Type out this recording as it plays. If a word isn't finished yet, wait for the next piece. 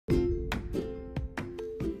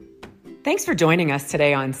Thanks for joining us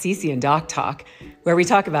today on Cece and Doc Talk, where we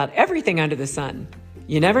talk about everything under the sun.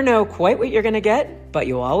 You never know quite what you're going to get, but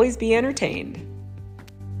you'll always be entertained.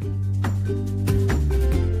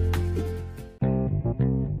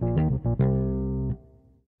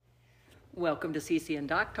 Welcome to Cece and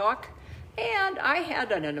Doc Talk. And I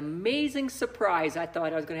had an amazing surprise. I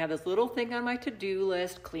thought I was going to have this little thing on my to-do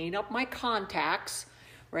list, clean up my contacts,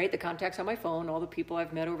 right? The contacts on my phone, all the people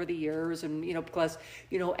I've met over the years. And, because,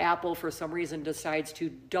 Apple for some reason decides to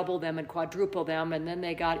double them and quadruple them. And then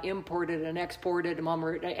they got imported and exported.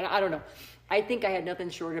 I don't know. I think I had nothing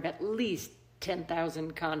short of at least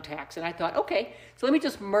 10,000 contacts. And I thought, okay, so let me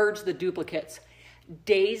just merge the duplicates.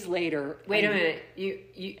 Days later. Wait a minute.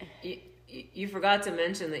 You forgot to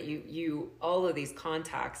mention that you all of these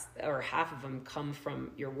contacts, or half of them, come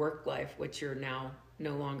from your work life, which you're now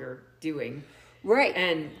no longer doing. Right.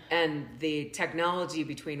 And the technology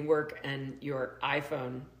between work and your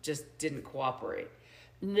iPhone just didn't cooperate.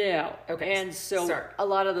 No. Okay. And so a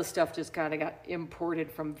lot of the stuff just kind of got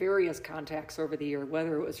imported from various contacts over the year,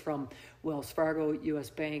 whether it was from Wells Fargo, U.S.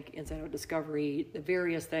 Bank, Inside Out Discovery, the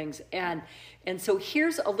various things. And so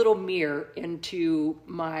here's a little mirror into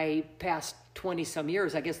my past 20 some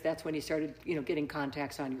years. I guess that's when you started, getting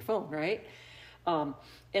contacts on your phone, right?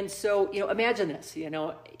 And so, imagine this,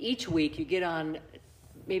 each week you get on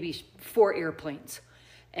maybe 4 airplanes.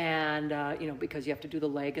 And, because you have to do the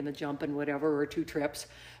leg and the jump and whatever, or 2 trips.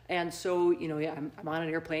 And so, I'm on an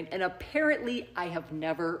airplane, and apparently I have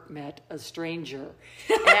never met a stranger.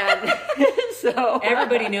 And so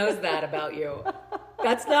everybody knows that about you.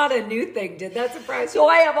 That's not a new thing. Did that surprise you? So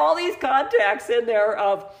I have all these contacts in there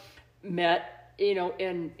of met,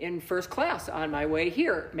 in first class on my way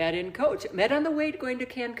here, met in coach, met on the way going to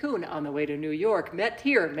Cancun, on the way to New York, met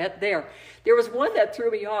here, met there. There was one that threw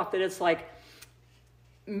me off that it's like,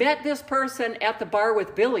 met this person at the bar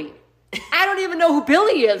with Billy. I don't even know who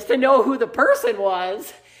Billy is to know who the person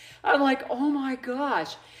was. I'm like, oh my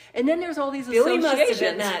gosh. And then there's all these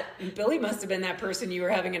associations. Billy must have been that person you were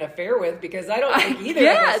having an affair with, because I don't think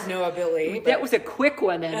either of us know a Billy. But that was a quick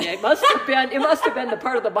one, and it must have been the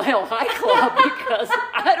part of the Mile High Club, because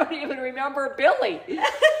I don't even remember Billy.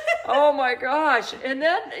 Oh my gosh. And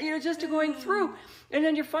then, just going through. And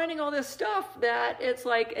then you're finding all this stuff that it's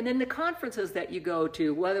like, and then the conferences that you go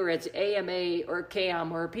to, whether it's AMA or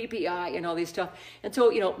CAM or PPI and all these stuff. And so,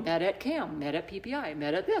 met at CAM, met at PPI,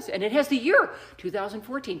 met at this. And it has the year,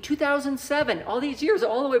 2014, 2007, all these years,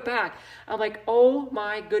 all the way back. I'm like, oh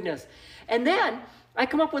my goodness. And then I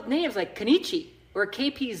come up with names like Kenichi or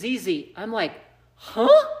KPZZ. I'm like, huh?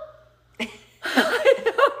 I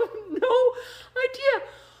have no idea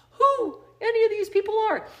who any of these people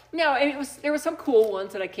are. Now, there were some cool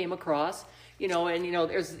ones that I came across, and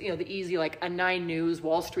there's the easy, like a 9 News,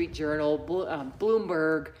 Wall Street Journal,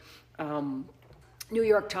 Bloomberg, New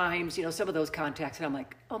York Times, some of those contacts, and I'm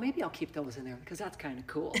like, oh, maybe I'll keep those in there because that's kind of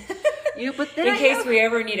cool. But then in case we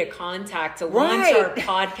ever need a contact to launch our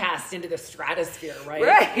podcast into the stratosphere, right?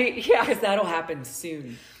 Right, yeah, because that'll happen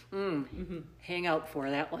soon. Mm-hmm. Hang out for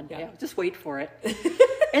that one. Yeah, just wait for it.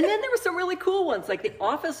 And then there were some really cool ones, like the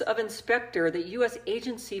Office of Inspector, the U.S.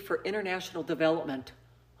 Agency for International Development.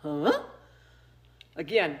 Huh?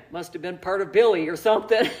 Again, must have been part of Billy or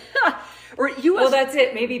something. Or U.S. Well, that's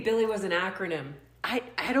it. Maybe Billy was an acronym.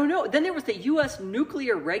 I don't know. Then there was the U.S.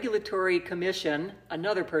 Nuclear Regulatory Commission,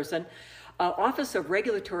 another person, Office of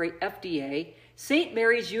Regulatory FDA, St.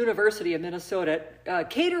 Mary's University of Minnesota,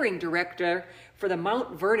 catering director for the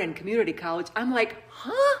Mount Vernon Community College. I'm like,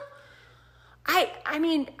 huh? I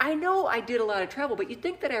mean, I know I did a lot of travel, but you'd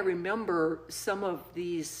think that I remember some of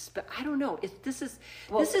these, but I don't know. This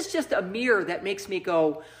is just a mirror that makes me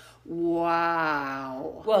go,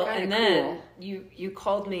 wow. Well, and then you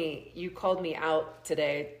called me out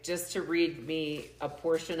today just to read me a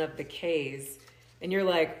portion of the K's, and you're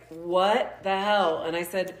like, what the hell? And I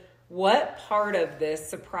said, what part of this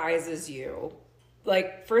surprises you?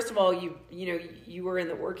 Like, first of all, you were in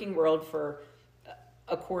the working world for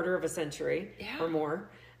a quarter of a century or more,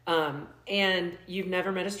 and you've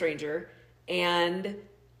never met a stranger, and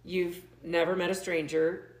you've never met a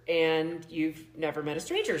stranger, and you've never met a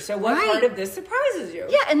stranger. So what part of this surprises you?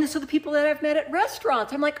 Yeah, and so the people that I've met at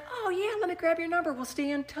restaurants, I'm like, oh yeah, let me grab your number, we'll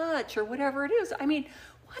stay in touch, or whatever it is. I mean,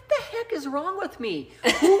 what the heck is wrong with me?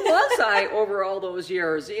 Who was I over all those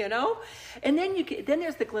years, And then then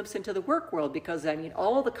there's the glimpse into the work world, because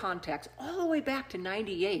all the contacts all the way back to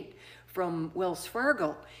 98 from Wells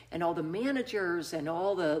Fargo, and all the managers and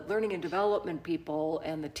all the learning and development people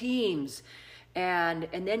and the teams. And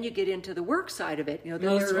then you get into the work side of it.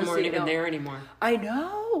 Most of them aren't even there anymore. I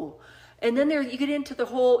know. And then there you get into the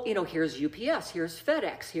whole, here's UPS, here's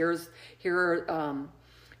FedEx, here are,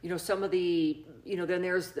 some of the, then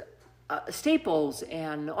there's Staples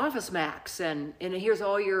and Office Max, and here's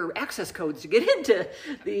all your access codes to get into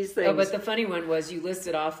these things. Oh, but the funny one was you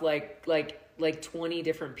listed off like 20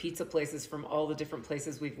 different pizza places from all the different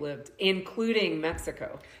places we've lived, including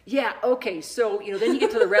Mexico. Yeah. Okay. So, then you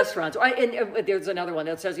get to the restaurants. And there's another one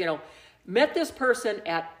that says, met this person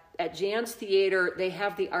at Jan's Theater. They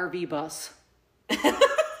have the RV bus.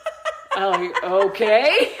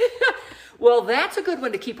 Okay. Well, that's a good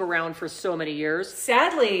one to keep around for so many years.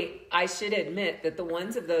 Sadly, I should admit that the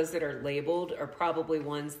ones of those that are labeled are probably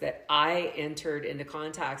ones that I entered into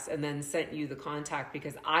contacts and then sent you the contact,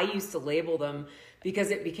 because I used to label them because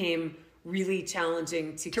it became really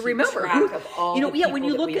challenging to keep remember track of all the people when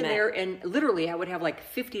you look in met. there, and literally I would have like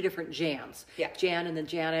 50 different Jans. Yeah. Jan, and then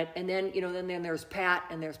Janet, and then then there's Pat,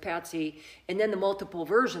 and there's Patsy, and then the multiple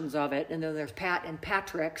versions of it, and then there's Pat and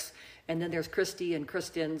Patrick's, and then there's Christy and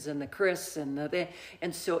Kristins and the Chris and then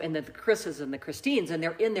the Chris's and the Christines, and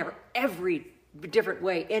they're in there every different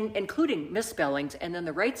way, including misspellings and then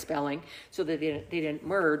the right spelling, so that they didn't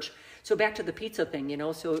merge. So back to the pizza thing,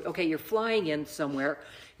 so okay, you're flying in somewhere,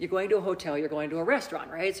 you're going to a hotel, you're going to a restaurant,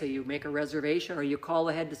 right? So you make a reservation or you call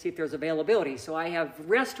ahead to see if there's availability. So I have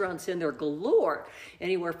restaurants in there galore,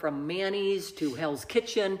 anywhere from Manny's to Hell's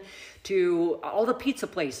Kitchen to all the pizza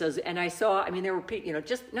places. And I saw, there were,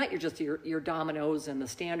 just not your Domino's and the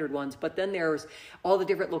standard ones, but then there's all the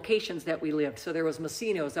different locations that we lived. So there was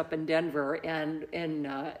Messino's up in Denver, and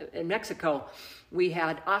in Mexico, we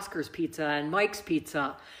had Oscar's Pizza and Mike's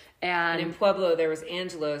Pizza. And in Pueblo, there was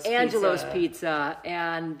Angelo's Pizza,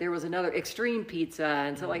 and there was another Extreme Pizza,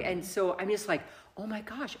 and so I'm just like, oh my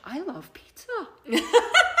gosh, I love pizza.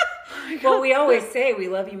 Well, we always say we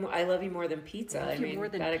love you. I love you more than pizza.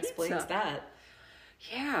 That explains that.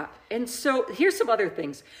 Yeah, and so here's some other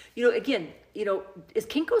things. Again, is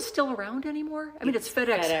Kinko's still around anymore? It's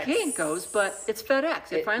FedEx Kinko's, but it's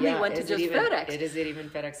FedEx. It finally went to just FedEx. Is it even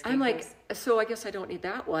FedEx Kinko's? I'm like, so I guess I don't need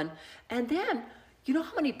that one. And then, you know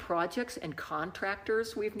how many projects and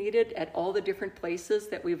contractors we've needed at all the different places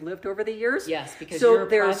that we've lived over the years? Yes, because you're a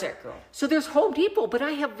project girl. So there's Home Depot, but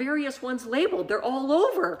I have various ones labeled. They're all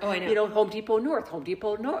over. Oh, I know. Home Depot North, Home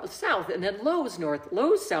Depot North, South, and then Lowe's North,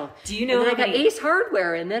 Lowe's South. Do you know and then how I got many... Ace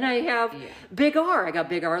Hardware, and then I have Big R. I got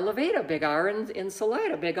Big R Levada, Big R in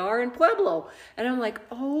Salida, Big R in Pueblo. And I'm like,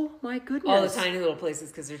 oh my goodness. All the tiny little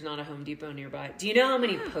places, because there's not a Home Depot nearby. Do you know how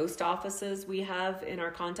many post offices we have in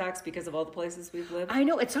our contacts because of all the places we've lived? I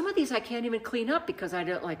know. And some of these I can't even clean up because I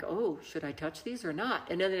don't should I touch these or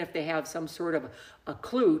not? And then if they have some sort of a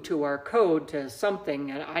clue to our code to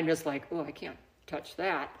something, and I'm just like, I can't touch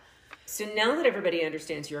that. So now that everybody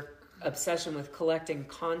understands your obsession with collecting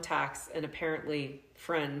contacts and apparently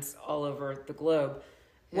friends all over the globe,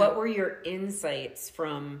 what were your insights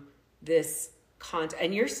from this content?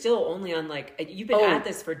 And you're still only on you've been at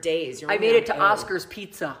this for days. I made it to Oscar's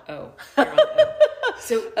Pizza. Oh.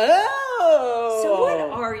 So what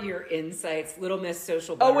are your insights, Little Miss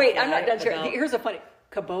Social Butterfly? Oh, wait, I'm not done. Here's a funny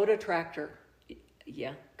Kubota tractor.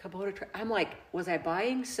 Yeah. Kubota tractor. I'm like, was I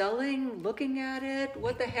buying, selling, looking at it?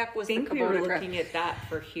 What the heck was the Kubota we were tractor? looking at that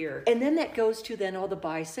for here. And then that goes to then all the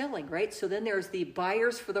buy selling, right? So then there's the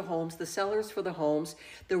buyers for the homes, the sellers for the homes,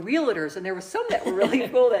 the realtors, and there was some that were really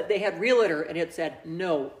cool that they had realtor and it said,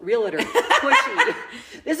 no, realtor, pushy.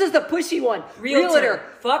 This is the pushy one. Realtor.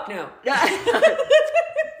 Fuck no.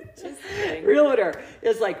 Realtor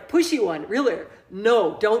is like pushy one. Realtor,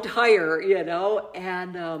 no, don't hire,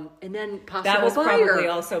 and then possible that was buyer. Probably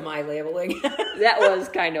also my labeling. That was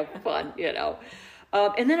kind of fun,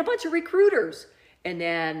 and then a bunch of recruiters, and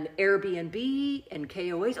then Airbnb and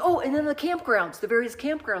KOAs. Oh, and then the campgrounds, the various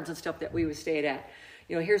campgrounds and stuff that we would stay at.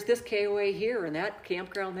 Here's this KOA here and that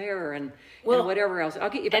campground there and whatever else. I'll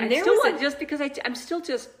get you back. Just because I'm still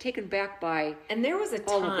just taken back by. And there was a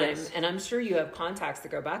time, and I'm sure you have contacts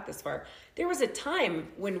that go back this far. There was a time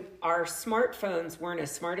when our smartphones weren't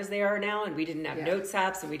as smart as they are now, and we didn't have notes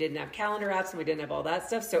apps, and we didn't have calendar apps, and we didn't have all that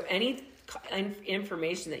stuff. So any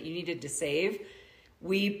information that you needed to save,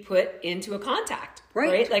 we put into a contact.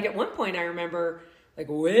 Right? Like at one point, I remember,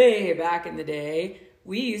 way back in the day,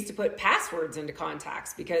 we used to put passwords into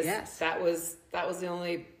contacts because that was the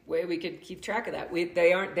only way we could keep track of that.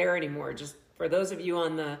 They aren't there anymore. Just for those of you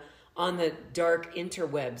on the dark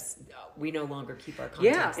interwebs, we no longer keep our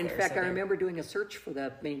contacts. Yeah, in fact, I remember doing a search for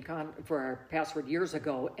the for our password years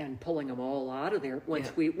ago and pulling them all out of there once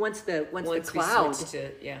the cloud.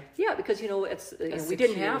 Yeah, because it's we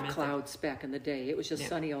didn't have clouds back in the day. It was just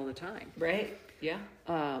sunny all the time. Right. Yeah.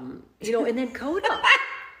 And then Coda.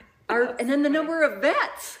 And then the number of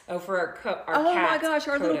vets. Oh, for our Oh cat, my gosh,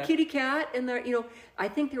 our Coda. little kitty cat. And I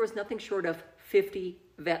think there was nothing short of 50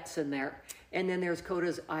 vets in there. And then there's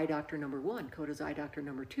Coda's eye doctor number 1, Coda's eye doctor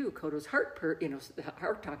number 2, Coda's heart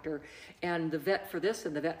doctor, and the vet for this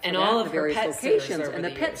and the vet for and that, all and of the her various pet locations, and the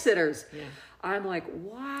years. pet sitters. Yeah. I'm like,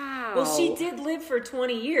 wow. Well, she did live for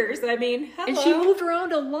 20 years. I mean, hello. And she moved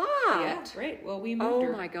around a lot. Yeah, right. Well, we moved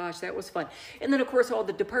her. Oh my gosh, that was fun. And then of course all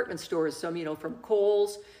the department stores, some, from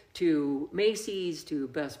Kohl's to Macy's to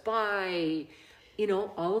Best Buy,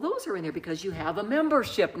 all of those are in there because you have a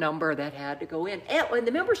membership number that had to go in. And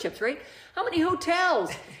the memberships, right? How many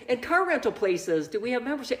hotels and car rental places do we have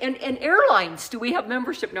membership? And airlines, do we have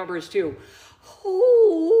membership numbers too?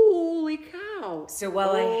 Holy cow. So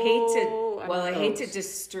while I hate to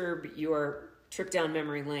disturb your trip down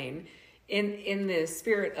memory lane, in the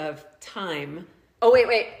spirit of time. Oh,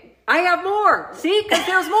 wait. I have more. See, because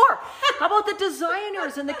there's more. How about the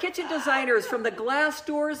designers and the kitchen designers, from the glass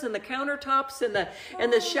doors and the countertops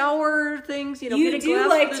and the shower things, You getting do glass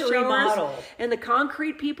like for the to showers, remodel. and the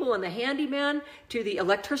concrete people and the handyman to the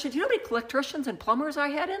electricians. You know how many electricians and plumbers I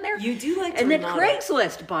had in there? You do like to And then remodel.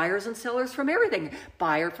 Craigslist, buyers and sellers from everything.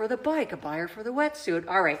 Buyer for the bike, a buyer for the wetsuit.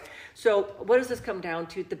 All right. So what does this come down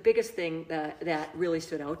to? The biggest thing that really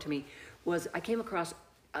stood out to me was I came across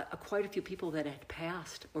quite a few people that had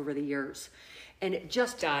passed over the years, and it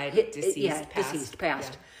just Died, deceased,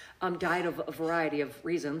 passed. Yeah. Died of a variety of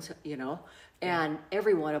reasons, and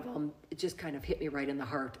every one of them, it just kind of hit me right in the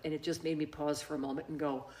heart, and it just made me pause for a moment and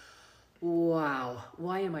go, wow,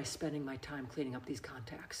 why am I spending my time cleaning up these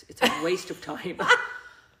contacts? It's a waste of time.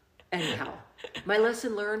 Anyhow, my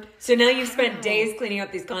lesson learned. So now you've spent days cleaning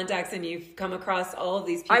up these contacts, and you've come across all of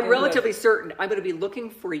these people. I'm relatively certain I'm going to be looking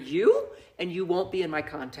for you, and you won't be in my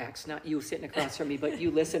contacts. Not you sitting across from me, but you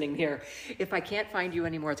listening here. If I can't find you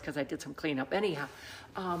anymore, it's because I did some cleanup. Anyhow.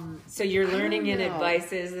 So your learning and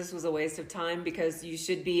advice is this was a waste of time because you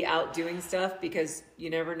should be out doing stuff because you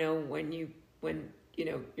never know when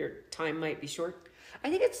your time might be short. I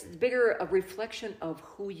think it's bigger a reflection of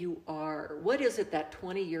who you are. What is it that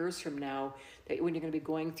 20 years from now, that when you're going to be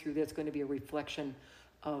going through this, going to be a reflection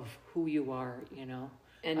of who you are,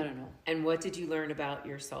 And, I don't know. And what did you learn about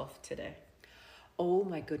yourself today? Oh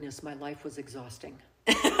my goodness, my life was exhausting.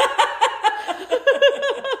 Well,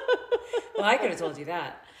 I could have told you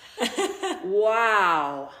that.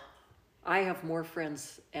 Wow. I have more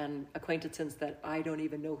friends and acquaintances that I don't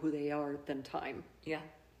even know who they are than time. Yeah.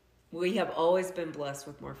 We have always been blessed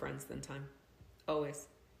with more friends than time. Always.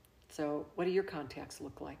 So what do your contacts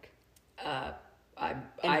look like? And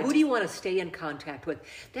Who do you want to stay in contact with?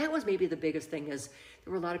 That was maybe the biggest thing, is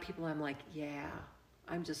there were a lot of people I'm like, yeah,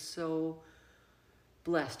 I'm just so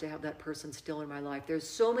blessed to have that person still in my life. There's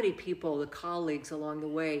so many people, the colleagues along the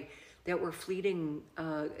way, that were fleeting,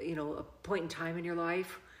 a point in time in your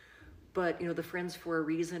life. But, the friends for a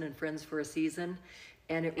reason and friends for a season.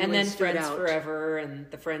 And it really and then stood friends out. forever, and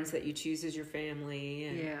the friends that you choose as your family.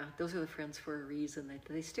 And Yeah, those are the friends for a reason.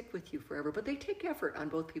 They stick with you forever, but they take effort on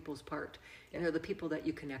both people's part. And they're the people that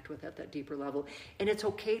you connect with at that deeper level. And it's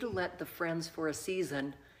okay to let the friends for a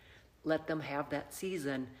season, let them have that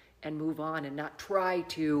season and move on, and not try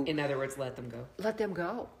to... In other words, let them go. Let them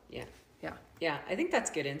go. Yeah. Yeah. Yeah, I think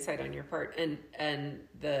that's good insight on your part. And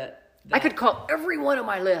the I could call every one on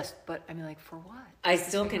my list, but I mean, like, for what? I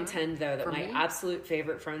still contend, though, that For my me? absolute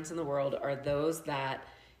favorite friends in the world are those that,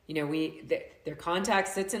 their contact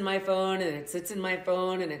sits in my phone, and it sits in my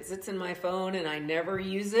phone, and it sits in my phone, and I never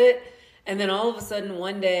use it. And then all of a sudden,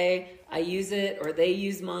 one day, I use it, or they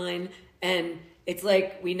use mine, and it's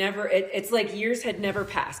like it's like years had never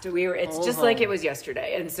passed. It's just like it was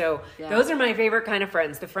yesterday. And so those are my favorite kind of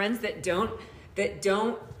friends. The friends that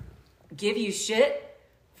don't give you shit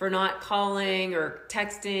for not calling or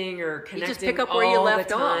texting or connecting, you just pick up where you left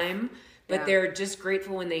the time, off. but they're just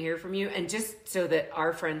grateful when they hear from you. And just so that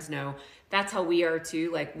our friends know, that's how we are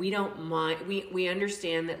too. Like, we don't mind. We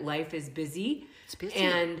understand that life is busy. It's busy.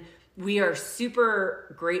 And we are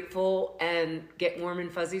super grateful and get warm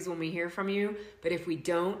and fuzzies when we hear from you. But if we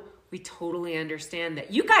don't, we totally understand that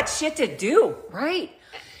you got shit to do. Right.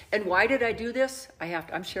 And why did I do this?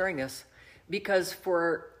 I'm sharing this because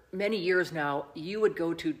for many years now, you would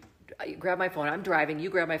go to grab my phone. I'm driving. You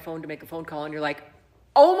grab my phone to make a phone call, and you're like,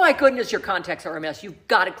 oh my goodness, your contacts are a mess. You've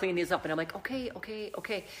got to clean these up. And I'm like,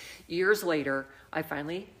 okay. Years later, I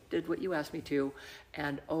finally did what you asked me to.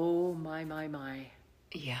 And oh my.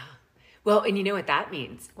 Yeah. Well, and you know what that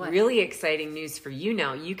means? What? Really exciting news for you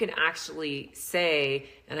now. You can actually say,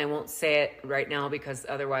 and I won't say it right now because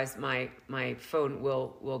otherwise my phone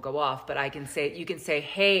will go off, but I can say it. You can say,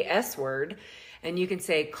 hey, S word. and you can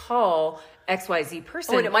say, call XYZ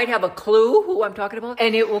person. Oh, and it might have a clue who I'm talking about.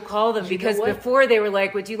 And it will call them, because before they were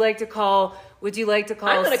like, would you like to call Cindy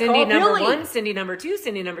call number Billy. 1, Cindy number 2,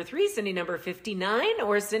 Cindy number 3, Cindy number 59,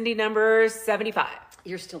 or Cindy number 75?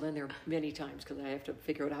 You're still in there many times because I have to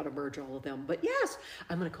figure out how to merge all of them. But yes,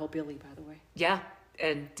 I'm going to call Billy, by the way. Yeah.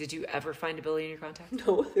 And did you ever find a Billy in your contact?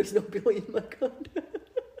 No, there's no Billy in my contact.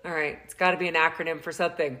 All right. It's got to be an acronym for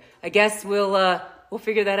something. I guess we'll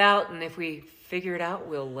figure that out. And if we figure it out,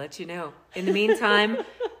 we'll let you know. In the meantime,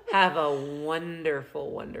 have a wonderful,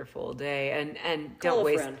 wonderful day. And don't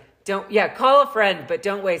waste. Call a friend, but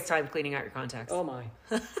don't waste time cleaning out your contacts. Oh my.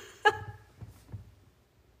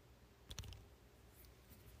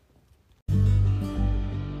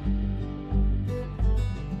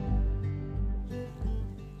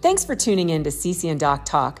 Thanks for tuning in to CC and Doc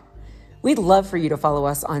Talk. We'd love for you to follow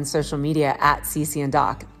us on social media at CC and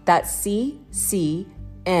Doc. That's CCNDOC.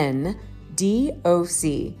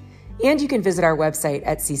 And you can visit our website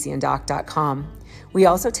at ccanddoc.com. We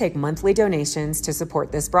also take monthly donations to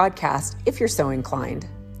support this broadcast if you're so inclined.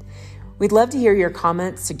 We'd love to hear your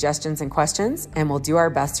comments, suggestions, and questions, and we'll do our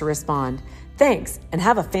best to respond. Thanks, and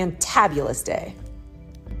have a fantabulous day.